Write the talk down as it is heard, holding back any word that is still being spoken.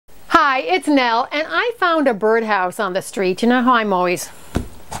Hi, it's Nell, and I found a birdhouse on the street. You know how I'm always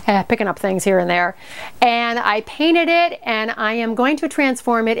picking up things here and there. And I painted it, and I am going to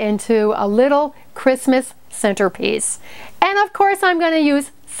transform it into a little Christmas centerpiece. And of course, I'm going to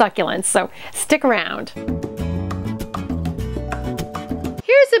use succulents, so stick around.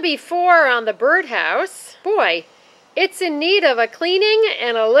 Here's a before on the birdhouse. Boy, it's in need of a cleaning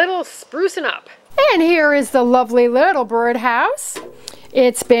and a little sprucing up. And here is the lovely little birdhouse.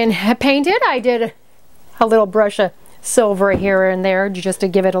 It's been painted. I did a little brush of silver here and there just to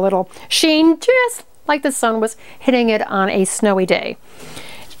give it a little sheen, just like the sun was hitting it on a snowy day.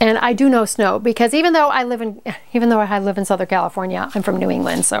 And I do know snow because even though I live in Southern California, I'm from New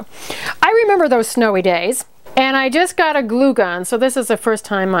England, so I remember those snowy days. And I just got a glue gun, so this is the first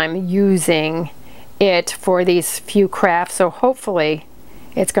time I'm using it for these few crafts, so hopefully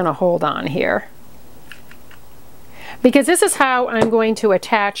it's going to hold on here. Because this is how I'm going to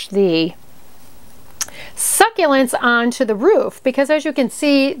attach the succulents onto the roof, because as you can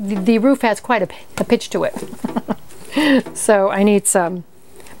see, the roof has quite a pitch to it. So I need some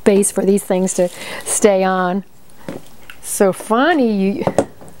base for these things to stay on. So funny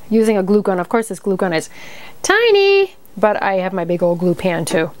using a glue gun. Of course, this glue gun is tiny, but I have my big old glue pan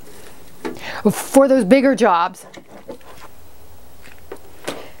too for those bigger jobs.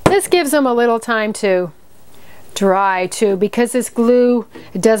 This gives them a little time to dry too, because this glue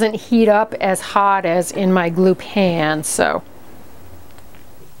doesn't heat up as hot as in my glue pan. So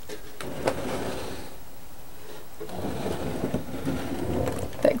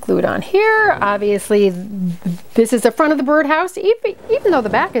that glued on here. Obviously this is the front of the birdhouse, even though the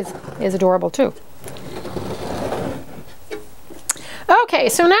back is adorable too. Okay,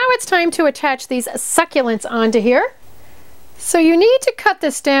 so now it's time to attach these succulents onto here. So you need to cut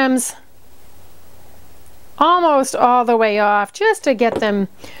the stems almost all the way off just to get the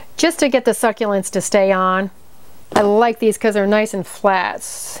succulents to stay on. I like these because they're nice and flat,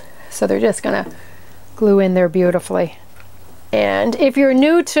 so they're just gonna glue in there beautifully. And if you're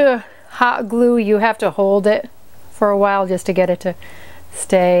new to hot glue, you have to hold it for a while just to get it to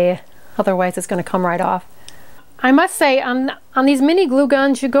stay, otherwise it's gonna come right off. I must say, on these mini glue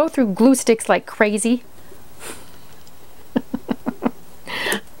guns, you go through glue sticks like crazy.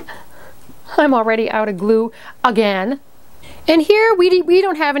 I'm already out of glue again. And here we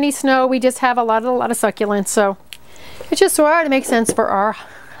don't have any snow, we just have a lot of succulents, so it just sort of makes sense for our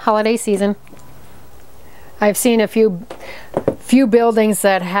holiday season. I've seen a few buildings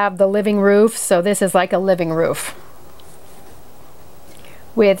that have the living roof, so this is like a living roof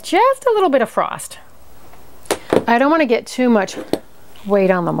with just a little bit of frost. I don't want to get too much weight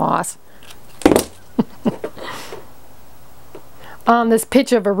on the moss. On this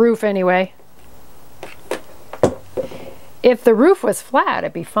pitch of a roof anyway. If the roof was flat,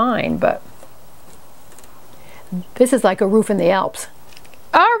 it'd be fine, but this is like a roof in the Alps.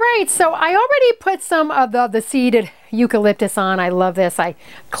 All right, so I already put some of the seeded eucalyptus on. I love this. I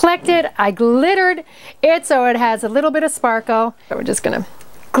collected, I glittered it so it has a little bit of sparkle. So we're just gonna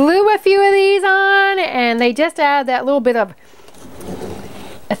glue a few of these on, and they just add that little bit of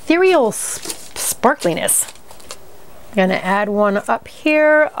ethereal sparkliness. I'm gonna add one up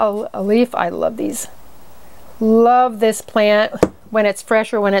here, a leaf. I love these. Love this plant when it's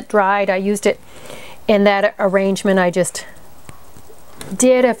fresh or when it dried. I used it in that arrangement I just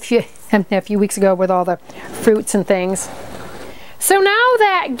did a few weeks ago with all the fruits and things. So now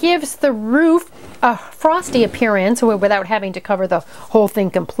that gives the roof a frosty appearance without having to cover the whole thing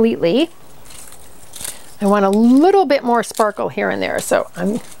completely. I want a little bit more sparkle here and there, so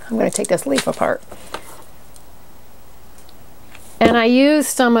I'm going to take this leaf apart. And I used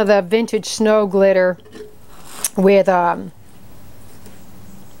some of the vintage snow glitter with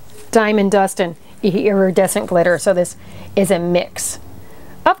diamond dust and iridescent glitter, so this is a mix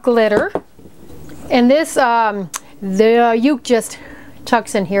of glitter. And this the uke just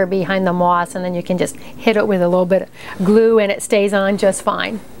tucks in here behind the moss, and then you can just hit it with a little bit of glue and it stays on just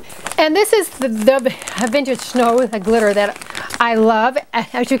fine. And this is the vintage snow glitter that I love.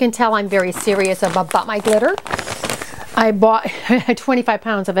 As you can tell, I'm very serious about my glitter. I bought 25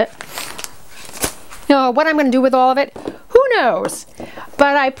 pounds of it. Now, what I'm going to do with all of it, who knows?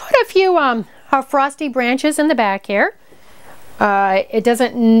 But I put a few frosty branches in the back here. It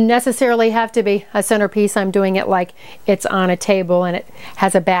doesn't necessarily have to be a centerpiece. I'm doing it like it's on a table and it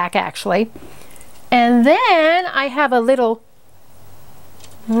has a back actually. And then I have a little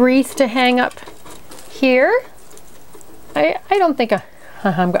wreath to hang up here. I don't think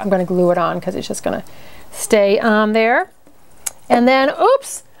I'm going to glue it on because it's just going to stay on there. And then,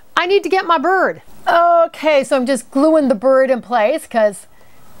 oops, I need to get my bird. Okay, so I'm just gluing the bird in place because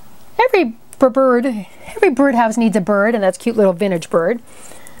every birdhouse needs a bird, and that's a cute little vintage bird.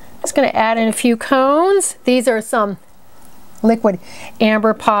 Just going to add in a few cones. These are some liquid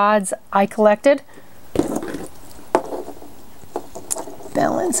amber pods I collected.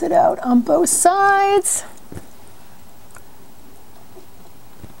 Balance it out on both sides.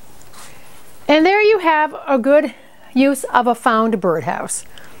 And there you have a good use of a found birdhouse.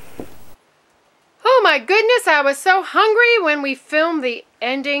 Oh my goodness, I was so hungry when we filmed the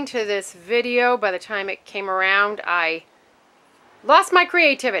ending to this video. By the time it came around, I lost my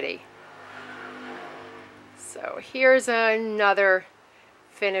creativity. So here's another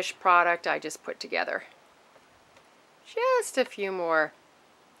finished product I just put together. Just a few more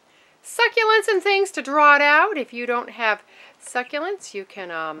succulents and things to draw it out. If you don't have succulents, you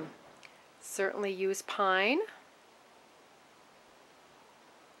can certainly use pine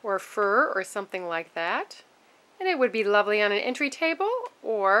or fir or something like that. And it would be lovely on an entry table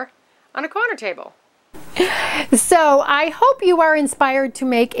or on a corner table. So I hope you are inspired to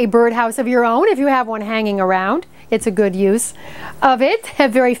make a birdhouse of your own if you have one hanging around. It's a good use of it,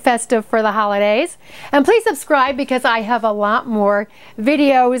 very festive for the holidays. And please subscribe because I have a lot more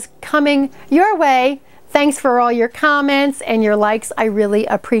videos coming your way. Thanks for all your comments and your likes. I really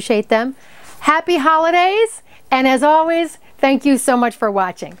appreciate them. Happy holidays, and as always, thank you so much for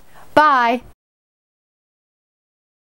watching. Bye.